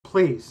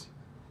please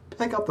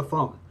pick up the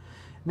phone.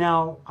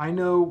 Now, I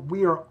know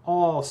we are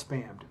all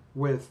spammed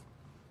with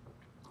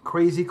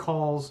crazy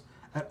calls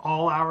at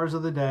all hours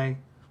of the day.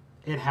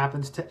 It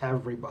happens to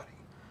everybody.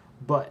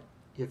 But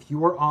if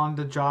you are on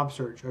the job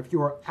search, or if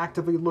you are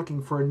actively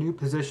looking for a new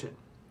position,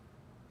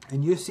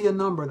 and you see a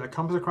number that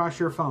comes across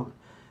your phone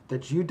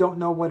that you don't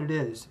know what it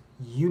is,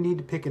 you need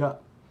to pick it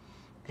up.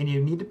 And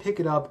you need to pick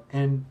it up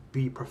and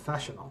be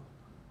professional.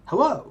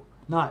 Hello,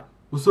 not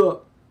what's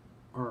up,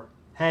 or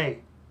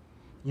hey.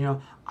 You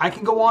know, I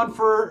can go on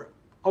for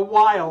a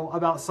while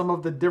about some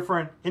of the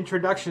different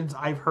introductions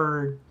I've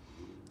heard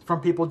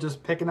from people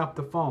just picking up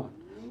the phone,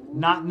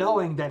 not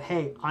knowing that,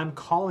 hey, I'm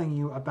calling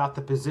you about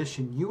the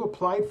position you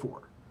applied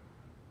for.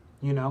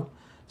 You know,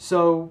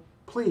 so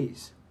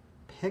please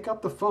pick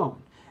up the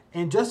phone.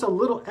 And just a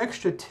little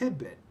extra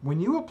tidbit, when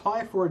you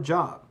apply for a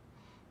job,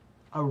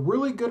 a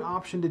really good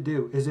option to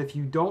do is if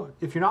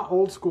you're not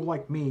old school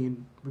like me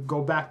and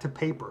go back to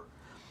paper,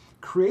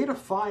 create a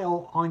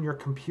file on your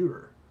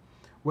computer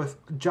with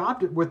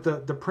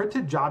the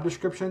printed job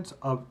descriptions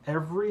of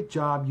every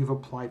job you've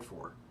applied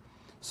for.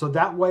 So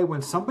that way,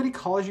 when somebody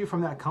calls you from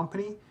that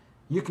company,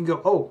 you can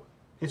go, oh,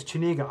 it's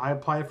Chiniga. I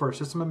applied for a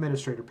system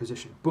administrator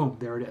position. Boom,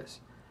 there it is.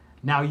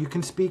 Now you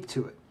can speak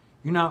to it.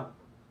 You're not,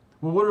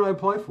 well, what did I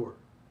apply for?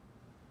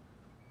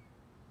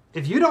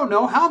 If you don't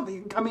know how,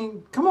 I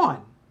mean, come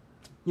on,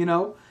 you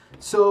know?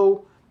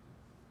 So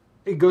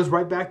it goes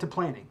right back to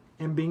planning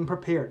and being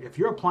prepared. If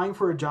you're applying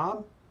for a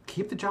job,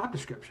 keep the job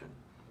description.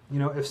 You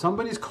know, if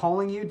somebody's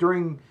calling you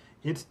during,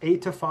 it's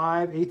 8 to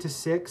 5, 8 to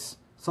 6,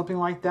 something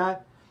like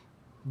that,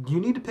 you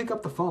need to pick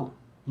up the phone.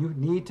 You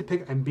need to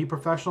pick and be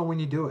professional when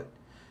you do it.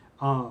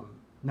 Now,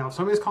 if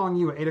somebody's calling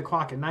you at 8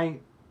 o'clock at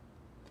night,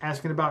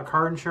 asking about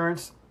car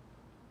insurance,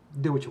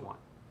 do what you want.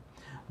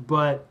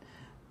 But,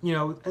 you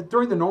know,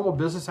 during the normal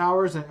business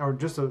hours or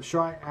just a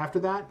short after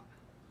that,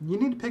 you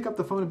need to pick up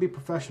the phone and be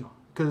professional,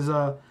 because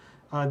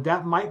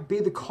that might be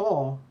the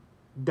call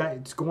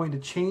that's going to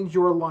change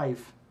your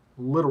life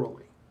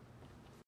literally.